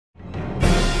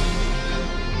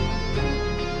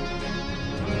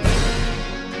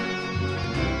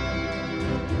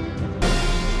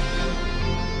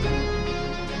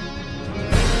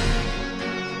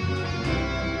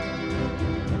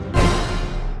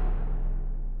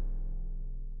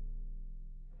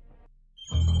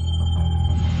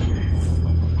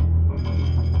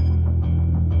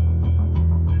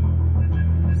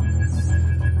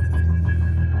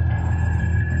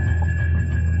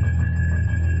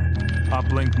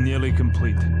Uplink nearly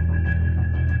complete.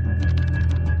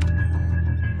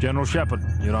 General Shepard,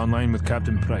 you're online with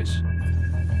Captain Price.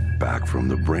 Back from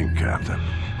the brink, Captain.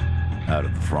 Out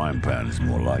of the frying pan is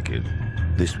more like it.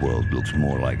 This world looks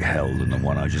more like hell than the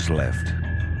one I just left.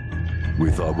 We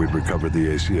thought we'd recovered the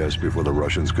ACS before the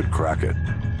Russians could crack it.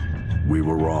 We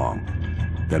were wrong.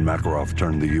 Then Makarov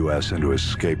turned the U.S. into his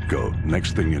scapegoat.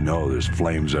 Next thing you know, there's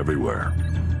flames everywhere.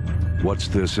 What's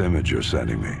this image you're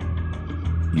sending me?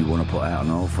 You want to put out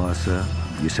an oil fire, sir?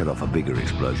 You set off a bigger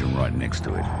explosion right next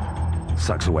to it.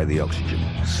 Sucks away the oxygen,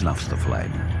 snuffs the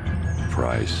flame.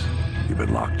 Price, you've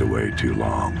been locked away too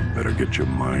long. Better get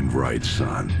your mind right,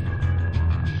 son.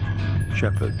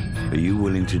 Shepard, are you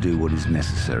willing to do what is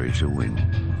necessary to win?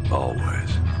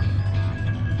 Always.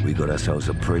 We got ourselves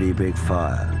a pretty big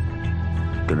fire.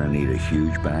 Gonna need a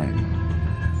huge bang.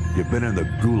 You've been in the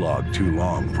gulag too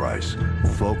long, Price.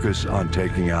 Focus on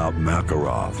taking out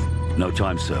Makarov. No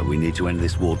time, sir. We need to end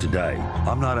this war today.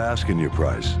 I'm not asking you,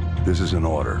 Price. This is an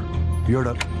order. You're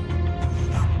to...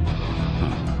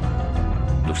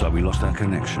 Looks like we lost our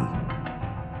connection.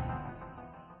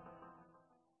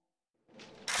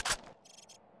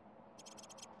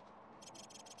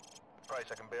 Price,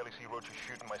 I can barely see Roach's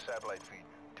shooting my satellite feed.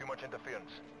 Too much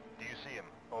interference. Do you see him?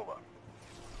 Over.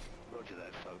 Roger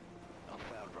that, folk. I've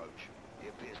found Roach. He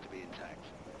appears to be intact.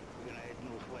 We're gonna head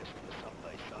northwest to the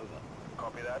subbase. Over.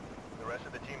 Copy that. The rest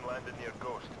of the team landed near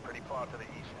Ghost, pretty far to the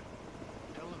east.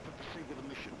 Tell them to proceed with the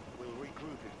mission. We'll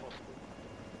regroup if possible.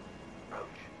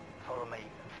 Roach, follow me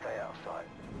and stay outside.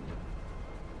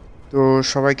 তো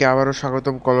সবাইকে আবারও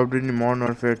স্বাগতম call of duty modern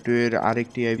warfare 2 এর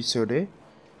আরেকটি এপিসোডে।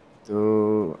 তো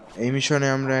এই মিশনে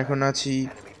আমরা এখন আছি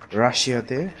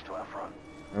রাশিয়াতে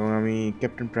এবং আমি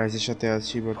ক্যাপ্টেন প্রাইসের সাথে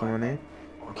আছি বর্তমানে।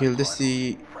 খেলতেছি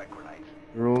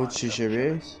রোজ হিসেবে।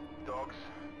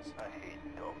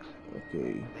 ওকে,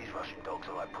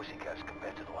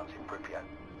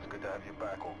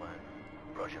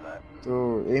 তো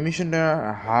এই মিশনটা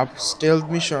হাফ স্টেলথ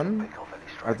মিশন,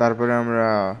 আর তারপরে আমরা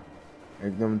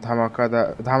একদম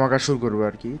ধামাকা শুরু করবো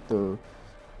আর কি। তো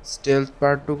স্টেলথ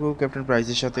পার্টটুকু ক্যাপ্টেন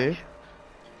প্রাইসের সাথে।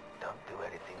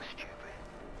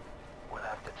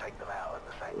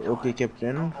 ওকে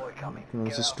ক্যাপ্টেন, কোনো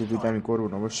কিছু স্টুপিড আমি করবো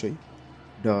না অবশ্যই।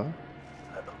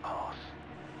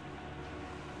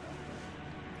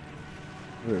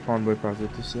 কনভয় পাস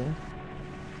হতেছে।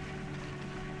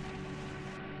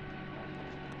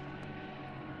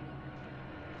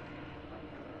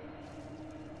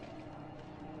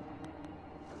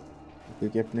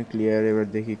 ক্যাপ্টেন ক্লিয়ার, এবার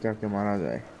দেখি কাকে মারা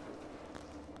যায়।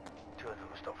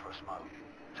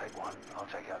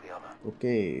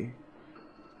 ওকে,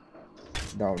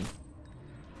 ডাউন।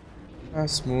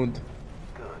 স্মুথ।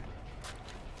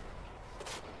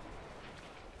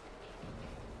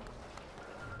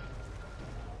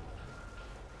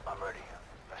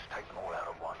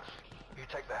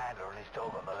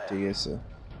 ঠিক আছে,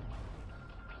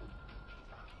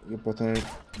 প্রথমে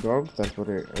ডগ,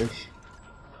 তারপরে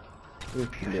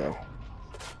ক্লিয়ার।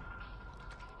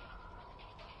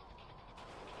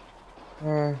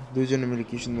 দুজনে মিলে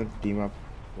কি সুন্দর team up.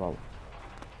 Wow,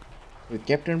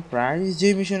 captain price যে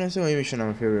মিশন আছে ওই মিশন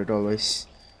আমার ফেভারিট অলওয়েজ।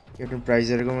 ক্যাপ্টেন প্রাইস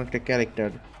এরকম একটা ক্যারেক্টার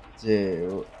যে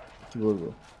কি বলবো,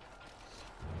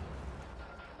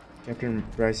 ক্যাপ্টেন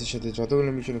প্রাইসের সাথে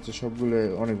যতগুলো মিশন আছে সবগুলো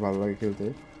অনেক ভালো লাগে খেলতে,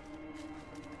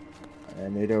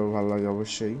 এটাও ভালো লাগে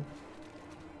অবশ্যই।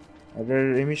 আর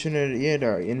এই মিশনের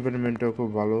ইয়েটা এনভায়রনমেন্টটাও খুব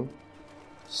ভালো,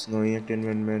 স্নোই একটা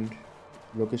এনভায়রনমেন্ট,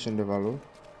 লোকেশনটা ভালো।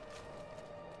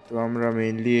 তো আমরা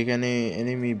মেইনলি এখানে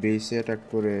এনিমি বেসে অ্যাটাক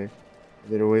করে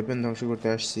এদের ওয়েপেন ধ্বংস করতে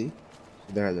আসছি।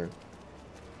 দেখা যাক।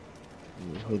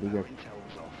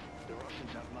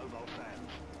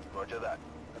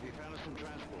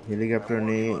 হেলিকপ্টার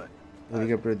নিয়ে,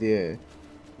 হেলিকপ্টার দিয়ে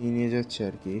নিয়ে যাচ্ছে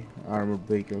আর কি আর্মড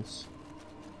ভেহিকলস।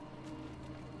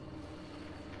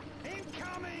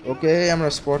 ওকে, আমরা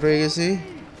স্পট হয়ে গেছি।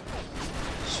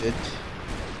 শিট,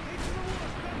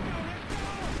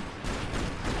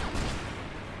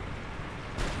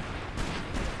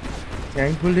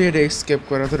 থ্যাঙ্কফুলি এটা এসকেপ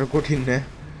করা এতটা কঠিন না,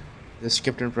 জাস্ট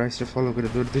ক্যাপ্টেন প্রাইসটা ফলো করে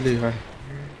দৌড় দিলেই হয়।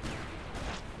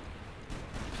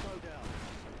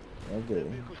 ওকে,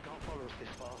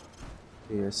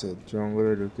 ঠিক আছে,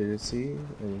 জঙ্গলে ঢুকে গেছি,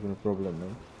 এর কোনো প্রবলেম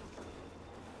নেই।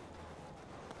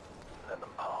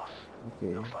 ওকে,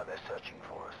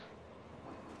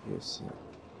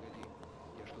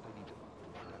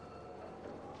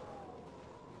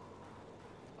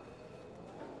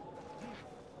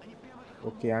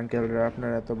 ওকে আঙ্কেলরা,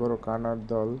 আপনার এত বড় কানার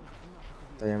দল,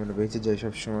 তাই আমরা বেঁচে যাই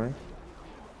সবসময়।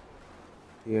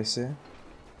 ঠিক আছে,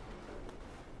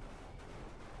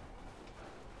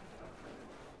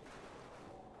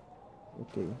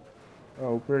 ওকে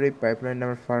উপরের এই পাইপলাইন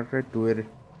আমার ফার ক্রাই 2 এর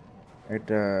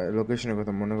একটা লোকেশনের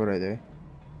কথা মনে করাই দেয়।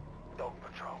 Dog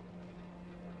patrol.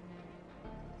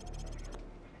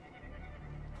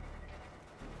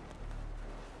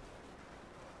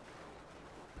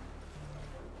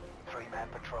 Three-man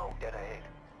patrol, dead ahead.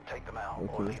 Take them out or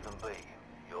Okay. leave them be.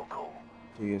 Your call.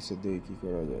 ঠিক আছে, দেখি কি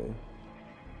করা যায়।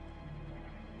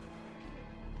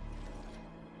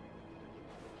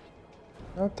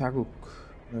 থাকুক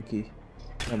নাকি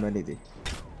মেনে দিই।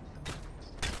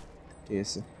 ঠিক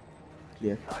আছে,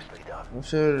 ক্লিয়ার। Nicely done.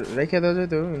 অবশ্য রেখে দেওয়া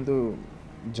যেত, কিন্তু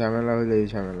ঝামেলা হলেই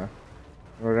ঝামেলা।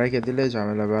 রেখে দিলে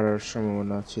ঝামেলা বাড়ার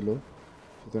সম্ভাবনা ছিল,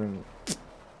 সুতরাং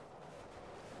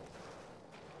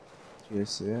ঠিক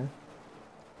আছে।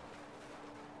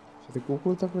 সাথে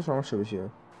কুকুর থাকলে সমস্যা বেশি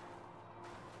হয়।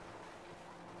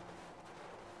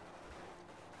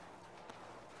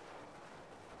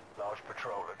 Large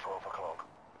patrol at 12 o'clock.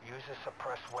 Use a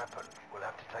suppressed weapon. We'll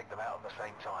have to take them out at the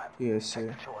same time. ঠিক আছে,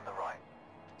 Take the two on the right.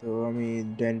 তো আমি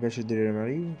ডাইন পাশে দিলে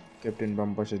মারি, ক্যাপ্টেন বাম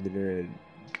পাশে দিলে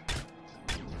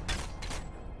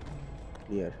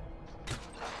ক্লিয়ার।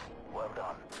 Well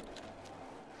done.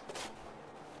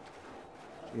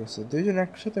 ঠিক আছে, দুইজন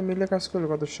একসাথে মিলে কাজ করলে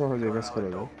কত সহজে কাজ করা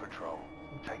যায়। Dog patrol.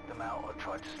 Take them out or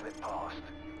try to slip past.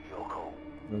 Your call.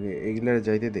 ওকে, এইগুলারে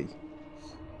যাইতে দেই।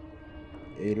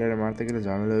 এইগুলারে মারতে গেলে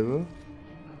ঝামেলা হইব।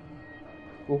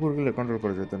 কুকুরগুলো কন্ট্রোল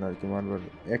করা যেত না আর কি, মারবার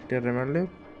একটারে মারলে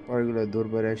পরেগুলো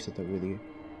দৌড় আসতে থাকবে এদিকে।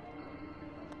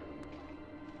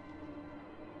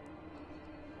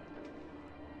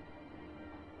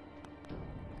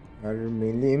 আর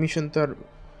মেইনলি এমিশন তো আর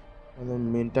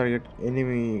মেন টার্গেট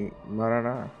এনিমি মারা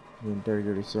না, মেন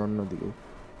টার্গেট হচ্ছে অন্যদিকে।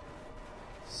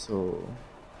 সো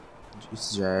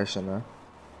যায় আসে না,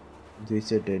 দুই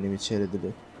সাইডে এনিমি ছেড়ে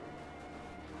দিলে।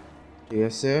 ঠিক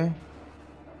আছে,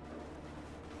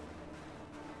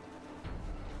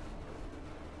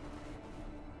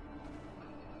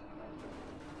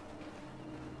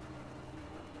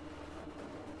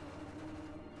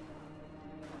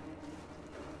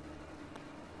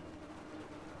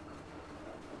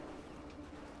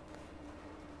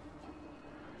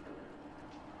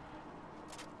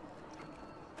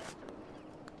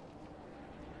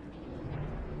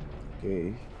 ওকে,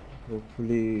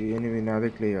 হোপফুলি এনিমি না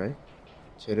দেখলেই হয়।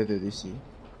 ছেড়ে দিয়ে দিছি,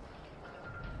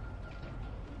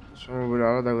 সময়গুলো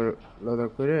আলাদা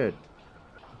করে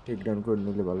টেক ডাউন করে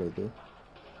নিলে ভালো হতো।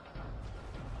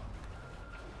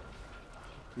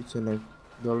 পিছনে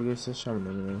দল গেছে, সামনে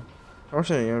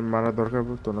সমস্যা নেই, আমার মারা দরকার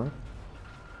পড়তো না।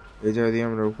 এই জায়গা দিয়ে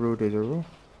আমরা উপরে উঠে যাবো।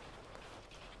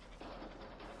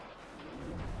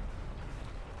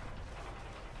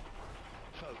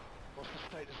 So, what's the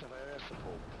status of our air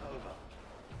support? Over.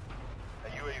 A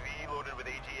UAV loaded with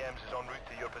AGMs is en route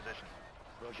to your position.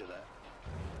 Roger that.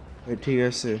 ঠিক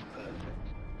আছে, Perfect.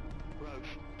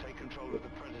 Roach, take control of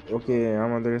the Predator. ওকে,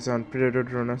 আমাদের কাছে আনপ্রেডেটেড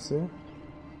ড্রোন আছে।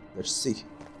 Let's see.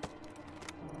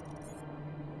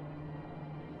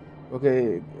 ওকে,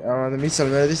 আমাদের missile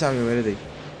মেরে দিছে, আমি মেরে দিই।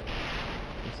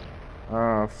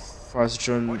 First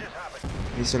drone What just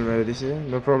happened? Missile মেরে দিছে,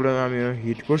 নো প্রবলেম। আমিও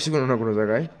হিট করছি কোনো না কোনো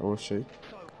জায়গায় অবশ্যই।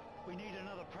 So, we need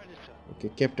another Predator. Okay,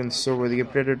 captain সোব ওইদিকে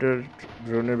প্রেডেটর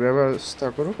ড্রোনের ব্যবস্থা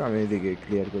করুক, আমি এদিকে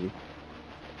ক্লিয়ার করি।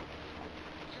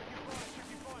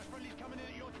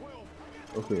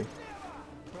 ওকে,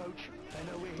 Roach, they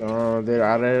know we're তো আমাদের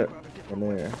মানে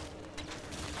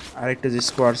আরেকটা যে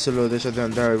স্কোয়াড ছিল ওদের সাথে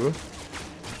আনতে হইব।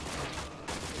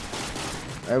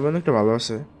 এবং একটা ভালো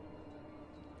আছে,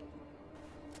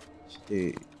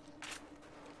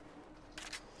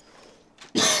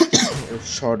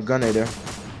 শর্ট গান, এটা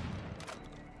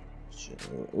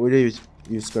ওইটাই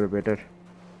ইউজ করে বেটার।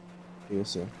 ঠিক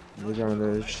আছে, এই যে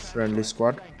আমাদের friendly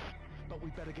squad. but we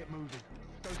better get moving.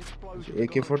 Those explosions.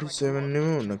 AK-47 নেব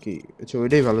নাকি? আচ্ছা,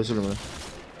 ওইটাই ভালো ছিল মানে।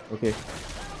 ওকে,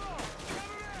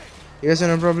 ঠিক আছে,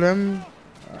 নো প্রবলেম।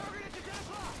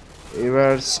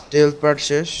 এবার স্টেলথ পার্ট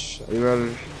শেষ, এবার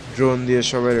ড্রোন দিয়ে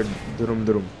সবাই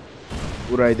দুরুম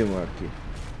উড়াই দেবো আর কি।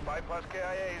 5+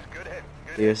 KIAs, good hit.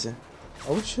 Good ঠিক hit. আছে,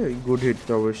 অবশ্যই গুড হিট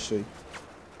তো অবশ্যই।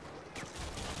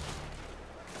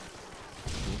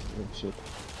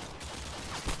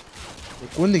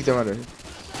 কোন দিক থেকে মারে?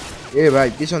 এ ভাই,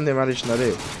 পিছন দিয়ে মারিস না রে।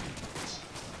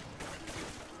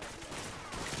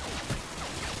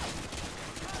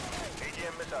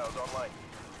 AGM missiles online.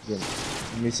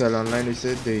 Missile online হয়েছে,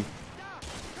 দেই।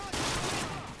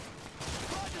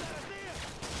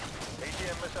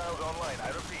 AGM missiles online. I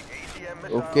repeat, AGM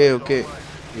missiles okay, online.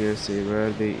 ঠিক আছে, এবার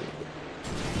দেই।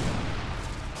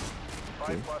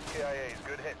 5+ KIAs,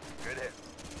 good hit. Good hit.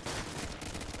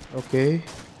 ওকে,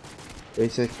 এই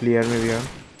সাইড ক্লিয়ার মেবি।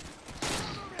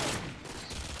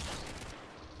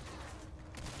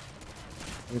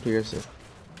 ঠিক আছে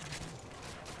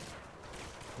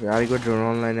আরেকবার ড্রোন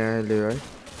অনলাইনে এলে ভাই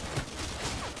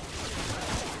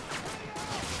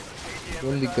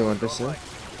কোন দিক থেকে মারতেছে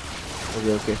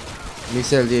ওকে ওকে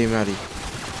মিসাইল দিয়ে মারি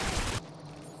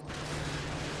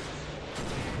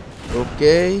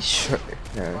ওকে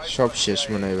হ্যাঁ সব শেষ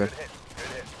মনে হয় এবার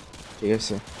ঠিক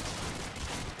আছে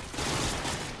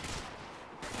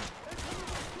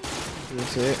ঠিক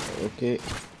আছে ওকে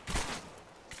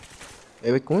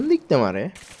এবার কোন দিক থেকে মারে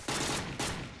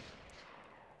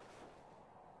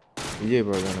বুঝে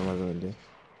পারবে না মাঝে মধ্যে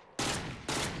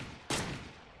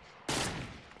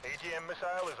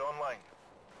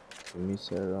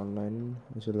missile online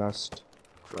is the last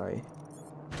try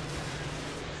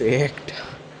একটা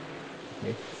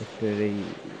এই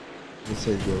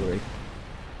missile দিয়ে right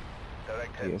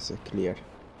ঠিক আছে clear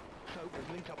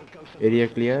area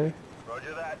clear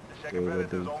Roger that. The second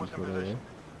predator is almost in position.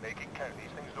 Make it count.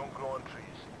 These things don't grow on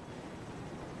trees.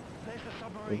 There's the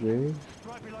submarine. okay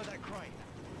Right below that crane.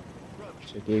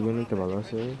 check এই গুণটা ভালো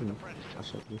আছে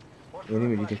আশা করি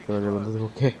enemy detect করা যাবে বন্ধুদের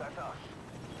পক্ষে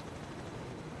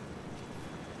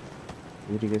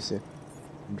ঠিক আছে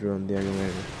ড্রোন দিয়ে আগে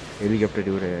মেরে হেলিকপ্টার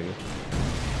দিয়ে উড়ে আগে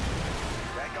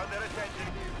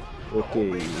ওকে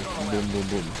বুম বুম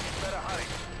বুম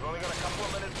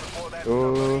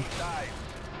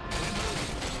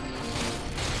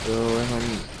তো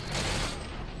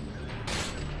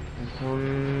এখন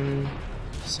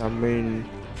সাবমেরিন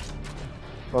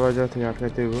পাওয়া যাওয়া থেকে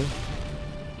আটকাইতে হইব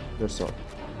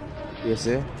ঠিক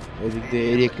আছে এদিক দিয়ে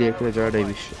এরিয়া ক্লিয়ার করে যাওয়াটাই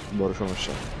বড়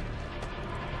সমস্যা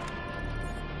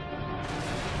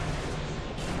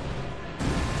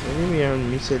এনিমি আর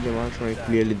মিসাইল দিয়ে মারার সময়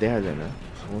ক্লিয়ারলি দেখা যায় না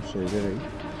সমস্যা হয়ে যায়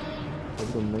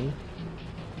একদম নাই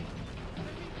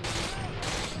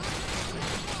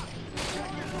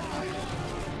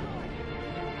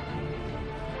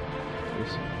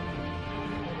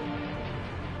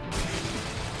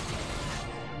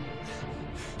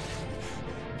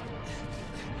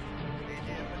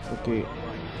ওকে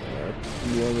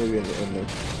ক্লিয়ার হয়ে গেল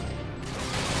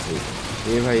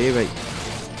এ ভাই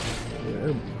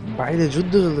বাইরে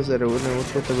যুদ্ধ চলতেছে রে ওখানে ওর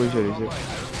কথা বসে রয়েছে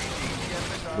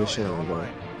বসে আমরা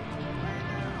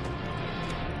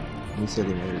মিসাইল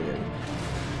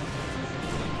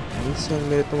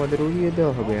মেরে তোমাদের উড়িয়ে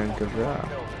দেওয়া হবে আঙ্কেলরা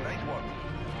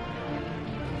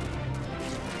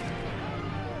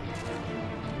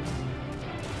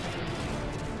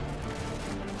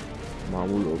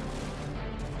মামুল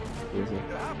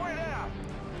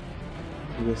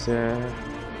ঠিক আছে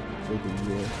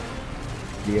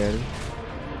ক্লিয়ার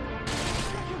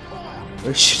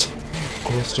Oh shit!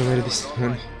 Ghost মেরে দিচ্ছে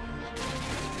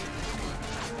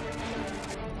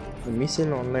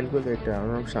মিসাইল অনলাইন করলে একটা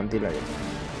আমার শান্তি লাগে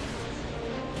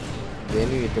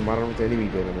এনিমি তো মারার মতো এনিমি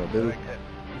পেবে না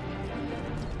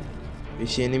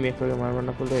বেশি এনিমি একবারে মারবার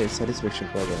না করলে স্যাটিসফ্যাকশন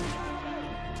পাওয়া যায় না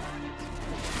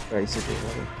প্রাইসে পেয়ে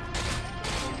যাবে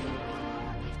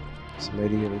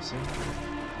মেরিয়ে গেছে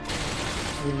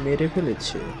মেরে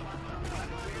ফেলেছে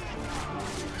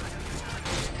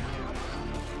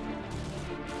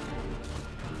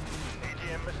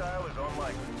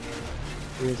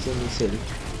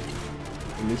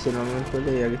মিসাইল অনলাইন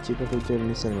করলে আগে চিপা করতে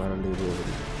মিসাইল মারা লেগে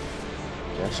যাবে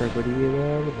আশা করি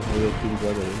এবার ভালো কিল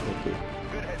পাওয়া যাবে ওকে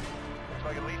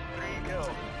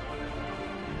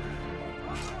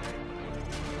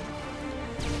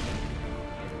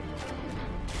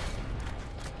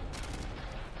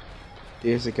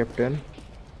ঠিক আছে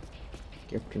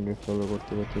ক্যাপ্টেনকে ফলো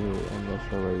করতে করতে আমরা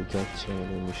সবাই যাচ্ছি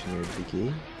আমাদের মিশনের দিকে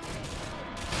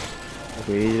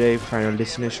ওকে এইটাই ফাইনাল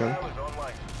ডেস্টিনেশন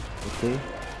ওকে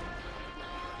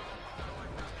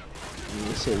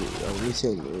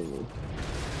মিসাইল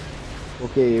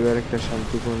ওকে এবার একটা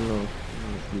শান্তিপূর্ণ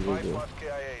কি বলবো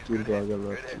কিল পাওয়া গেল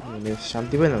আর কি মানে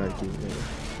শান্তি পেলাম আর কি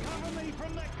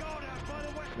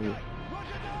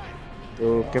তো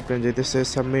ক্যাপ্টেন যেতেছে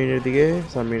সাবমেরিনের দিকে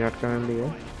সাবমেরিন আটকানোর দিকে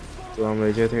তো আমরা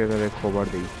এই জায়গা থেকে তাদের খবর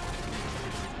দিই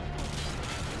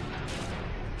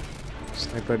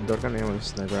স্নাইপার দরকার নেই আমাদের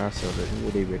স্নাইপার আছে অলরেডি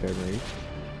ওটাই বেটার নাই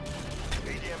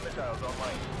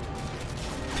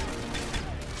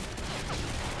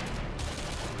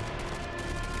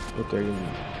ওকে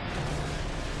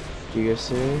ঠিক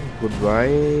আছে গুড বাই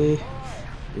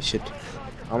শিট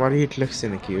আমার হিট লাগছে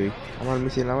নাকি ওই আমার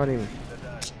মিসাইল আমারই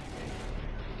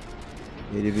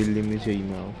मेरी बिल्डिंग में चाहिए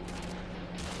ना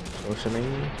समस्या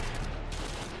नहीं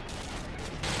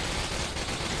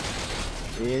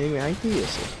ये नहीं आई थी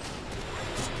ऐसे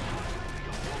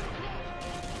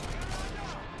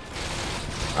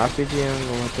RPG हम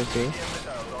घुमाते थे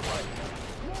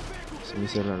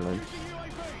missile online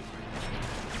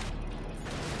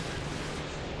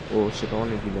oh shit on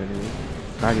है किधर है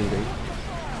গাড়ি ভাই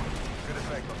Good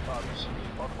effect on targets.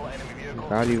 Multiple enemy vehicles.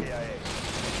 গাড়ি KIA.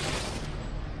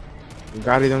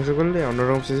 গাড়ি ধ্বংস করলে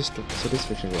অন্যরকম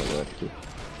স্যাটিসফ্যাকশন পাবো আর কি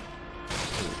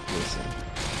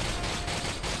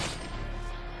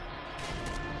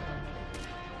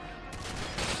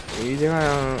এই জায়গায়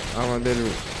আমাদের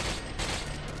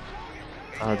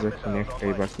কাজ এখন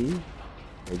একটাই বাকি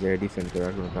এই জায়গায় ডিফেন্ড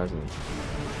করার কোনো কাজ নেই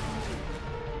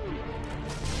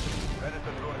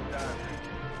Predator drone is down.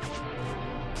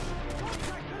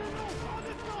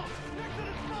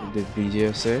 ব্রিজে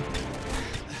আছে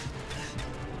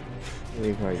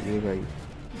এই ভাই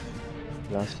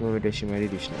লাস্ট মোমেন্টে এসে মেরে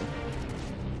দিস না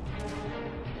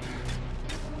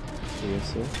ঠিক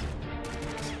আছে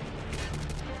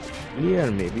ক্লিয়ার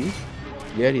মেবি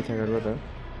ক্লিয়ারই থাকার কথা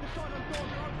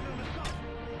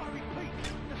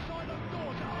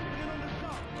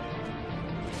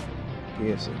ঠিক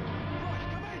আছে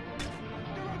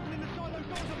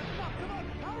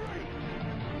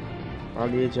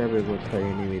পালিয়ে যাবে কোথায়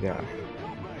এনিমিরা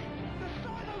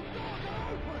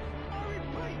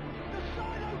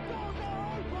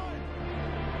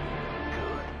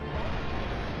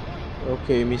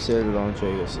ওকে মিসাইল লঞ্চ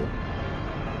হয়ে গেছে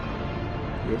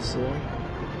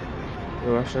তো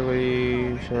আশা করি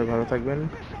সবাই ভালো থাকবেন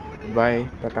by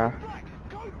tata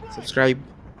subscribe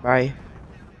bye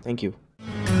thank you